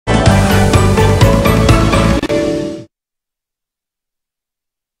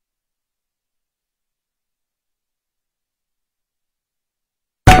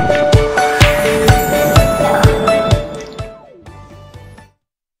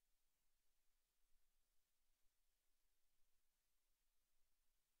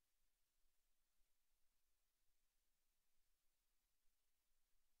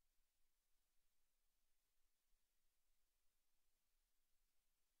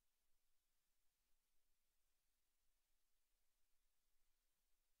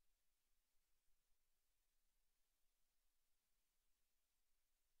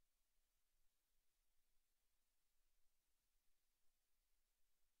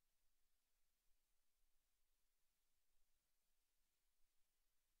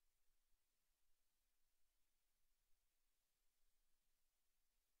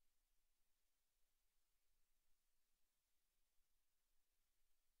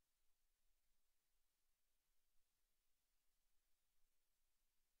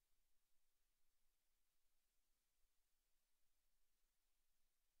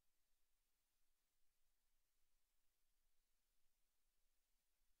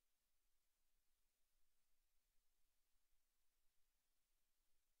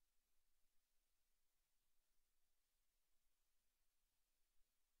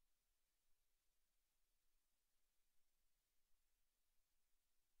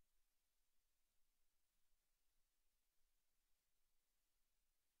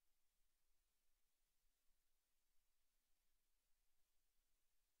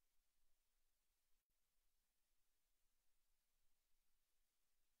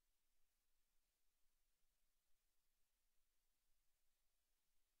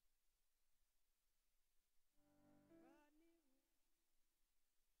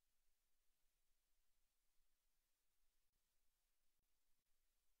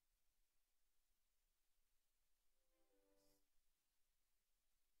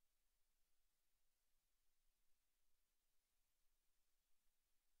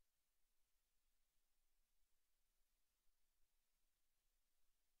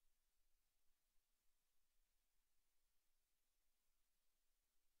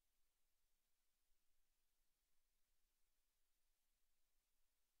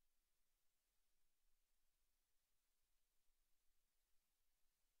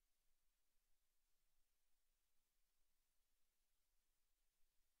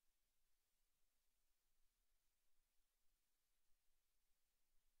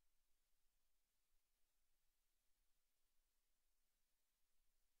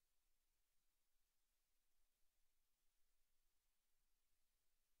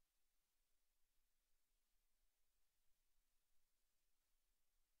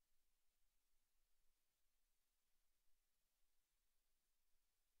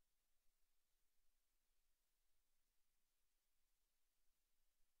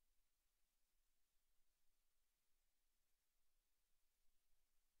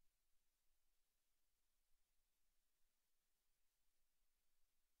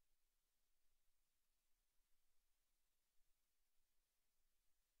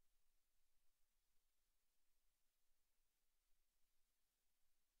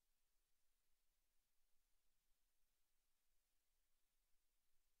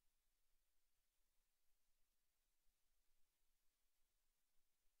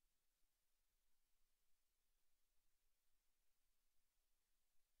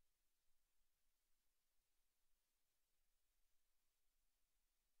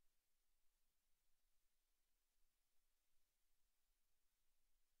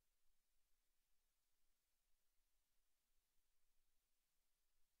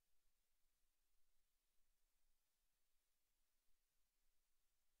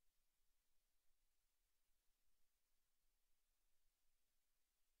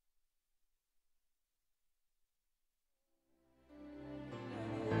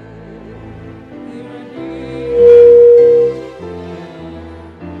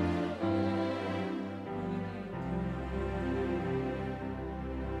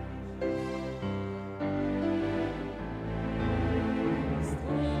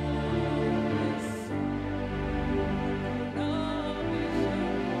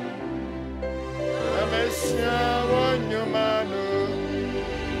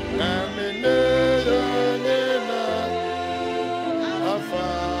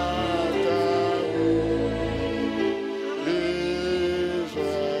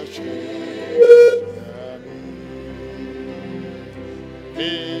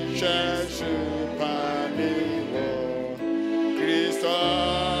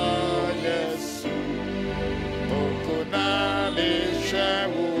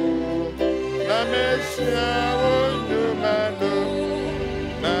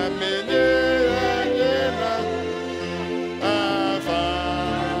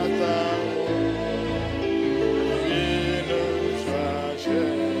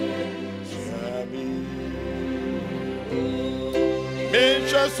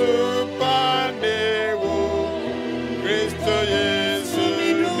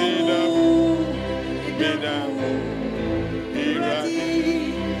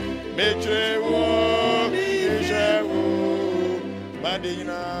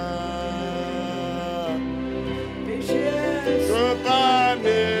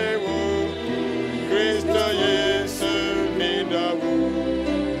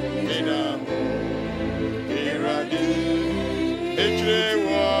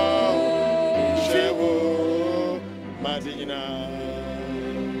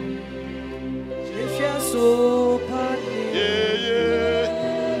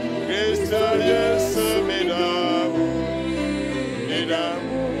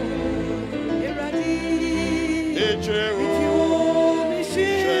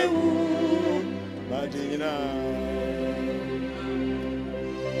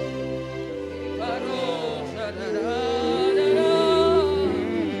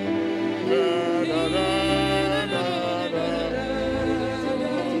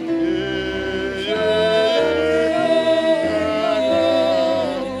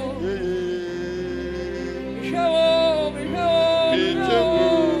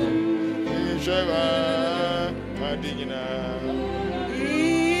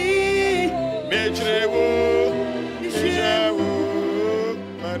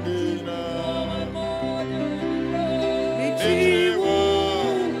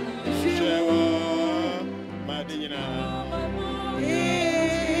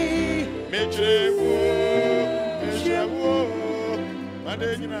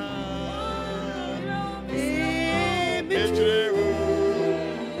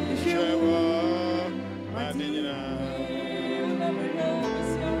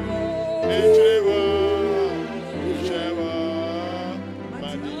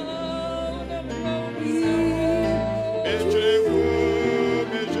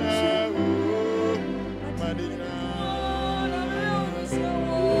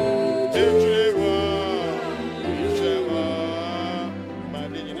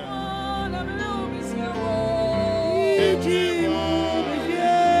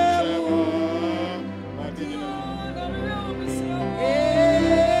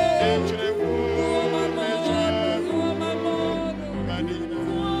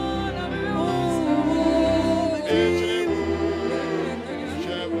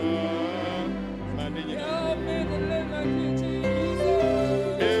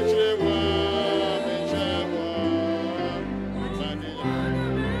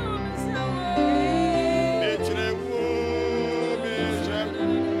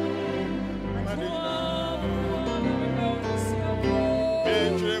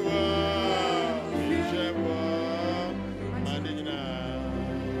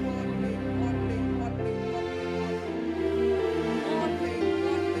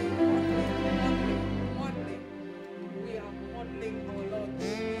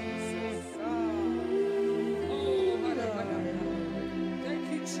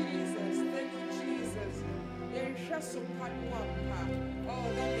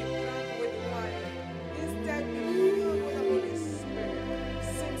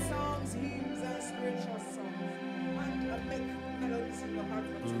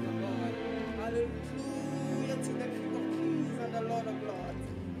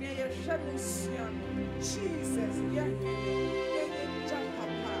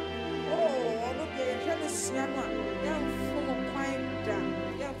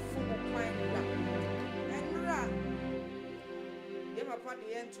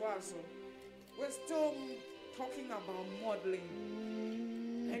We're still talking about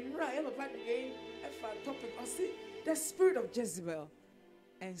modeling. And right, I'm about again a topic. I see the spirit of Jezebel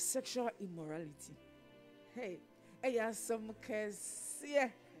and sexual immorality. Hey, I some case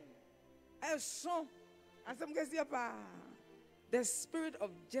here. I saw some case here. The spirit of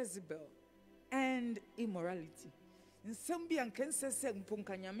Jezebel and immorality. In some be and can say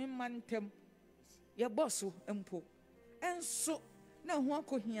mpunkanyame mantem ya bosso empo. And so now one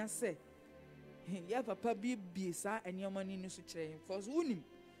could hear say, ya papa be sa and your money in the chain for unim.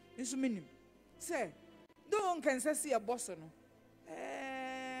 It's minim. Say, don't can say a boss no.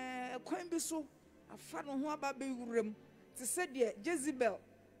 Quite be so a fan of one baby room to say, dear Jezebel,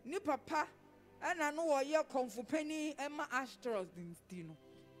 ni papa, and I know a year come for penny Emma Astros Dino.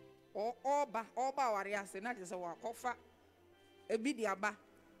 Or Oba warriors, and that is our coffer. A bidiaba,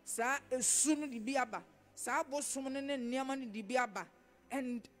 Sa esunu di biaba. Sa bosumene ne niamani di biaba.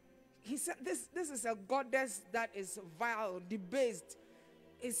 And he said this is a goddess that is vile, debased,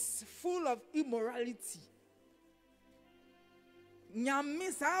 is full of immorality.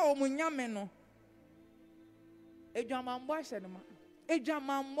 Nyame sa omu nyame no. Ejamambo ahyenema.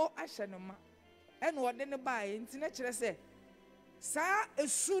 Ejamambo ahyenema. En wode ne bae nti na kire se sa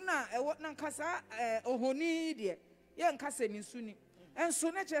esu na ewo na nkasa ohoni de ye nkasa ni suni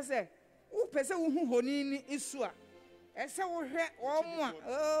enso na kire se wo pese wo hu honi ni isu a ese wo hwe omo a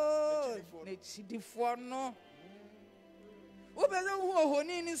na chidifo no wo pese wo hu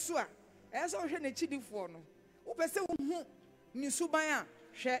ohoni ni isu a ese wo hwe na chidifo no wo pese wo hu ni suban a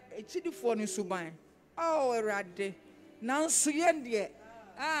hwe chidifo no suban oh erade nanso ye de ye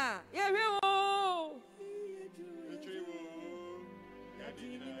hwe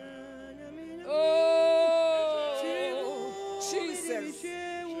oh, Jesus.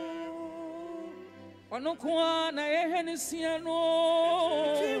 Onokwana ehenisiano.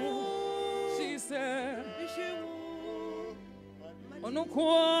 Jesus.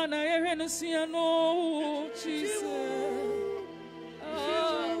 Onokwana ehenisiano. Jesus.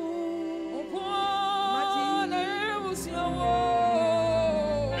 Onokwana ehenisiano.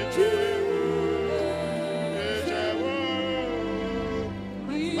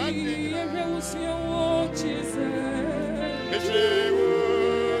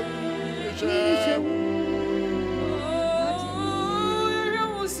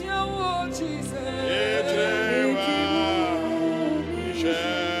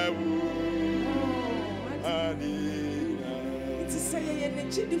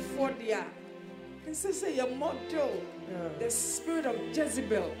 Say your model, the spirit of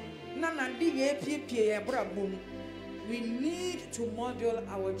Jezebel. We need to model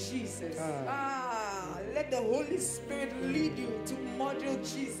our Jesus. Let the Holy Spirit lead you to model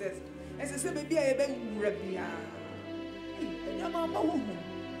Jesus. As I say, maybe I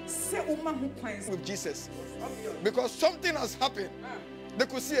with Jesus, because something has happened. They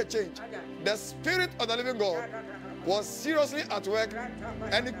could see a change. The Spirit of the living God was seriously at work,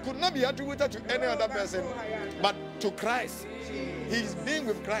 and it could not be attributed to any other person but to Christ. He's being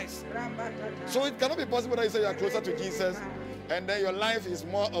with Christ. So it cannot be possible that you say you are closer to Jesus and then your life is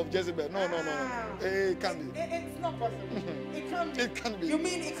more of Jezebel. No. It can't be. It's not possible. It can't be. It can be. You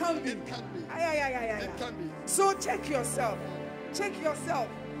mean it can't be? It can be. It can be. So check yourself. Check yourself.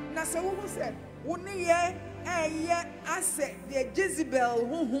 Now, so who said, "Uniye ase the Jezebel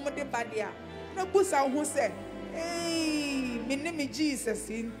who de badia." Na busa who said, "Hey, my name is Jesus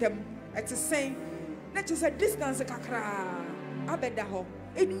in them." It's the same. Not just a distance kakra. Abedaho.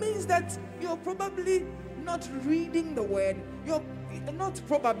 It means that you're probably not reading the word. You're not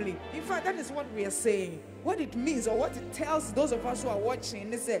probably. In fact, that is what we are saying. What it means or what it tells those of us who are watching.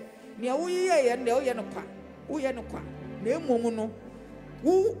 They say,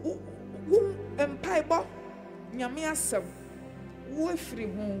 empaibo nyame asem wo free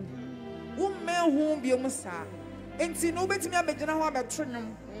home wo me home bi omusa enti no betimi abegina ho abetro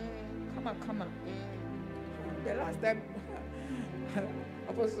nyom come on. The last time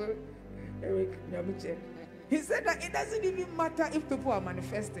Apostle Eric Nyamuche, he said that it doesn't even matter if people are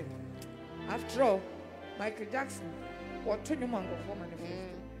manifesting. After all, Michael Jackson or Tony Mango for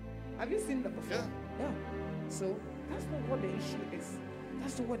manifesting. Have you seen that before? Yeah. So that's not what the issue is.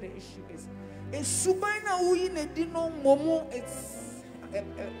 That's not what the issue is. A subaina dino momo, it's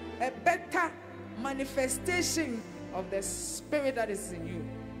a better manifestation of the spirit that is in you.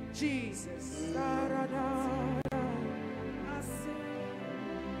 Jesus.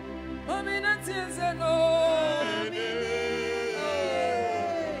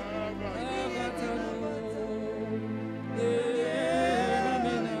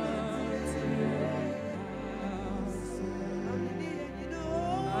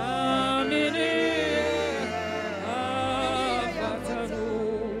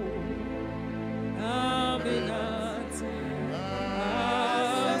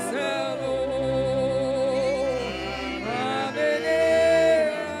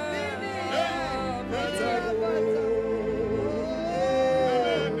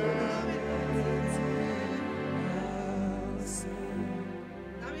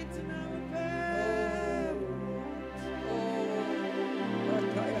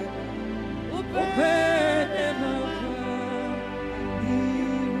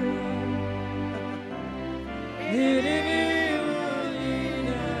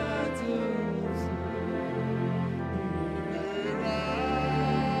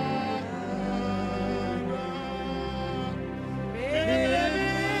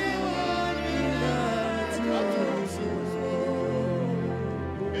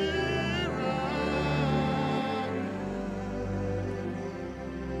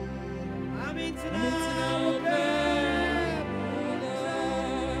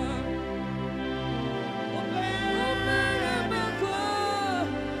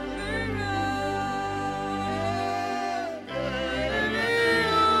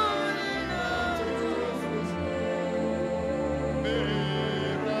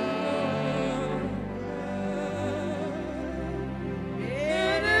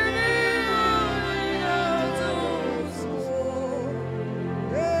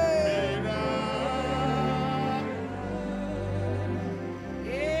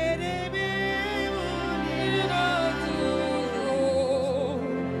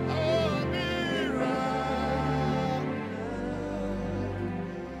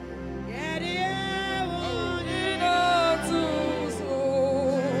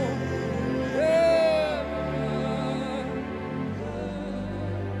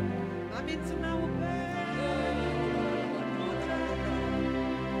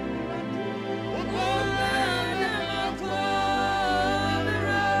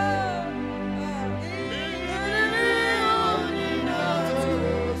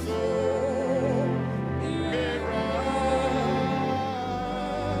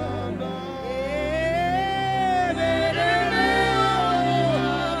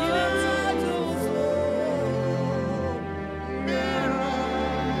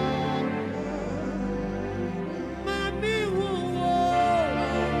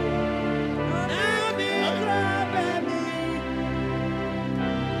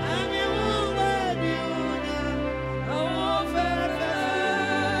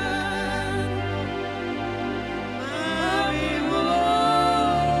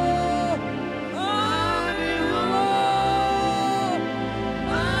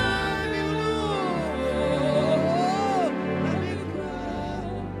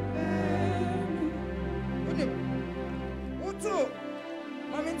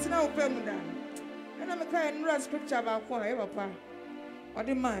 Scripture about Quaye, Papa. What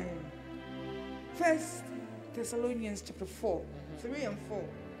do you mind? 1 Thessalonians chapter 4, 3 and 4.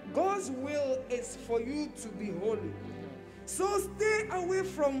 God's will is for you to be holy. So stay away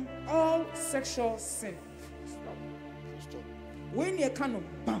from all sexual sin. Stop. When you kind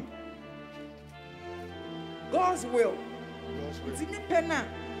of bam. God's will. It's in the penna.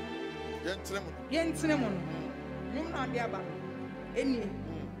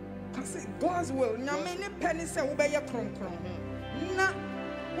 God's will. Now, many pennies say, obey your crum. Na,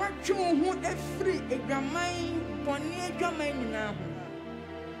 what you want every a mind, bonnet, your mind now.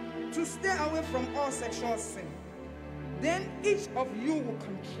 To stay away from all sexual sin. Then each of you will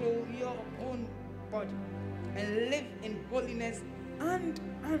control your own body and live in holiness and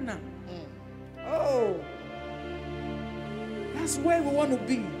honor. Oh, that's where we want to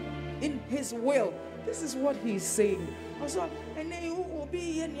be, in His will. This is what He's saying. Also, and then you will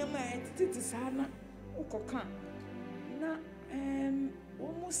be in your mind. This is Hannah. Ukokan. Na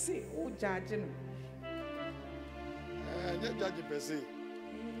almost say, oh, judging. Judge per se.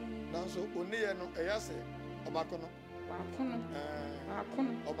 Now, so only no ayase obakono.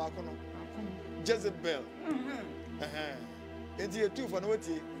 Obakono. Jezebel. Enti etu for no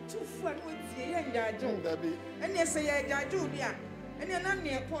wati. Tu for no wati yen judge. Baby. And you say ya judge dia. And you're not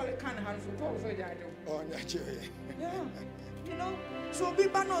near Paul can have for Paul for judge. Oh, yeah. You know, so be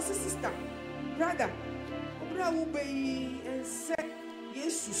banos sister, brother. Obra will be and say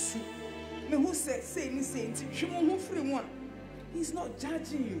yes. Me who say me say who free one. He's not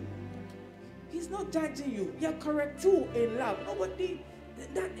judging you. He's not judging you. You're correct too in love. Nobody,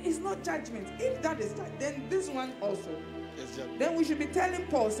 that is not judgment. If that is that, then this one also. Yes, then we should be telling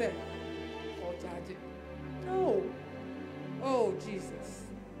Paul, say, oh, judging. No. Oh, Jesus.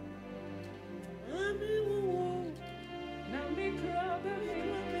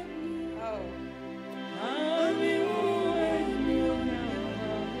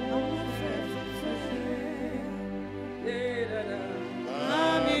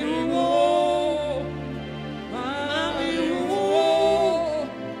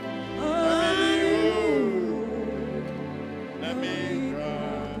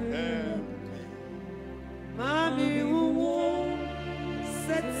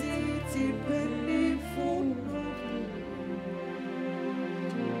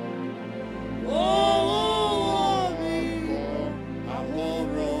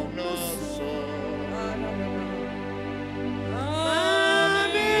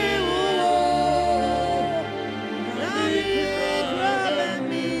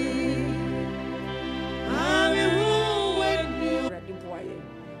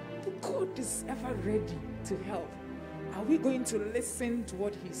 To help. Are we going to listen to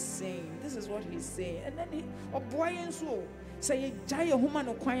what He's saying? This is what He's saying. And then boy and so say jaya woman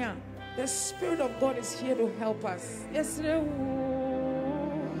no kwaya The Spirit of God is here to help us. Yes, I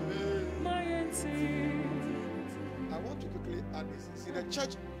want to quickly add this. See, the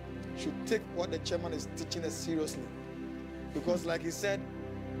church should take what the chairman is teaching us seriously. Because like he said,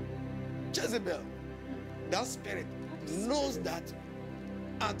 Jezebel, that spirit, knows that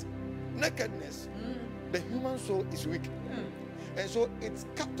at nakedness, the human soul is weak. And so it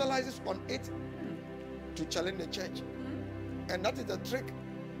capitalizes on it to challenge the church. And that is the trick.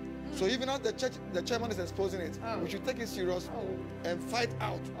 So even as the chairman is exposing it, we should take it serious and fight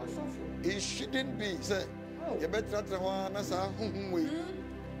out. It shouldn't be say, you better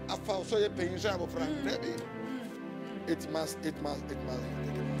it must.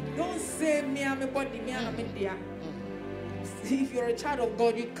 Don't say me I'm a body, me I'm a media. If you're a child of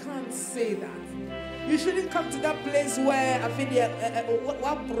God, you can't say that. You shouldn't come to that place where I feel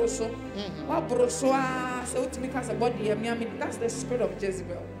what broso, so to make us a body. That's the spirit of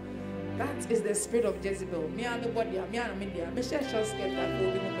Jezebel. That is the spirit of Jezebel. Me and the body, me and media. Me share shots get that go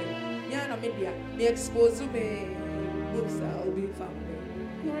in me and media. Me expose me. Oops, I'll be family.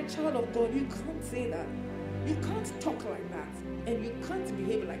 You're a child of God. You can't say that. You can't talk like that, and you can't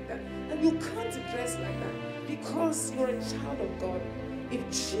behave like that, and you can't dress like that, because you're a child of God. If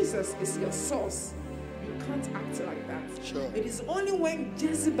Jesus is your source, you can't act like that. Sure. It is only when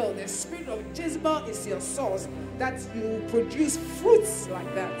Jezebel, the spirit of Jezebel, is your source, that you produce fruits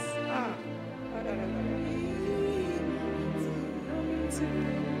like that.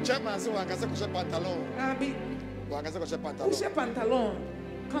 Chairman, so I can say pantalon. Pantalon.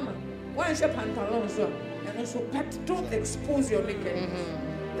 Come on. Why is your pantalon so? And also, but don't expose your nakedness.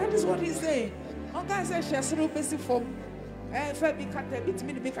 That is what he's saying. Okay, says she has no basic form. That's not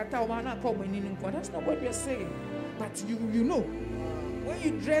what you're saying. But you know, when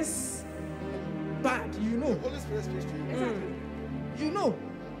you dress bad, you know. The Holy Spirit speaks to you. Exactly. You know.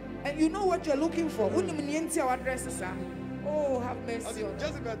 And you know what you're looking for. When you see our dresses are, oh, have mercy on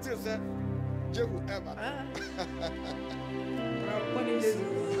just about to say, Jehu ever.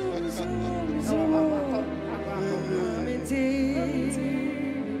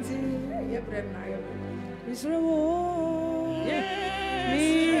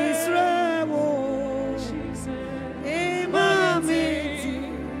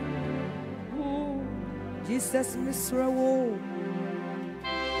 Jesus Misrawo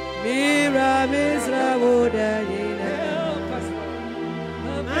Mira Misrawo Dayina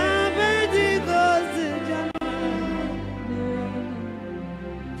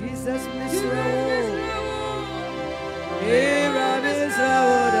Jesus Misrawo Mira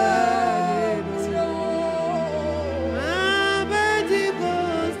Misrawo Dayina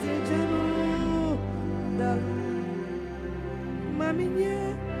Maminya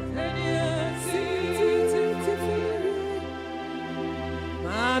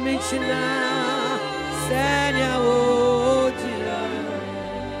Mamichina Sanya Wojila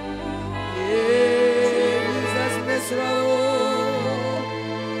Jesus Misrawo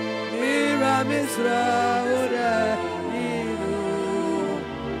Mira Misrawo Dayina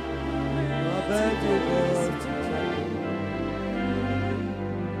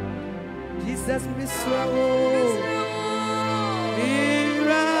Jesus Misrawo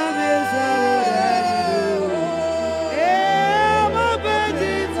Mira Misrawo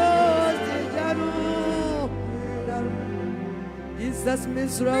Jesus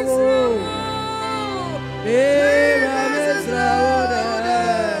Misrawo Mira Misrawo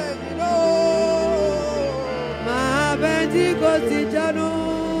Ma Pentecost Janu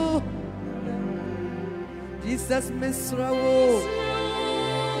Jesus Misrawo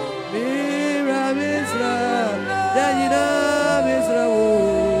Mira Misrawo Dayina Misrawo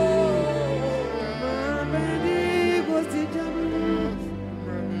Ma Pentecost Janu.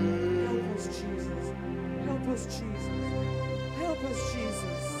 Help us, Jesus. Help us,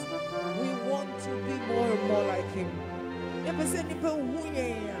 Jesus. We want to be more and more like Him.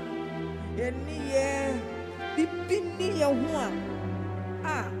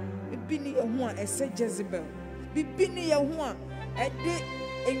 Jezebel.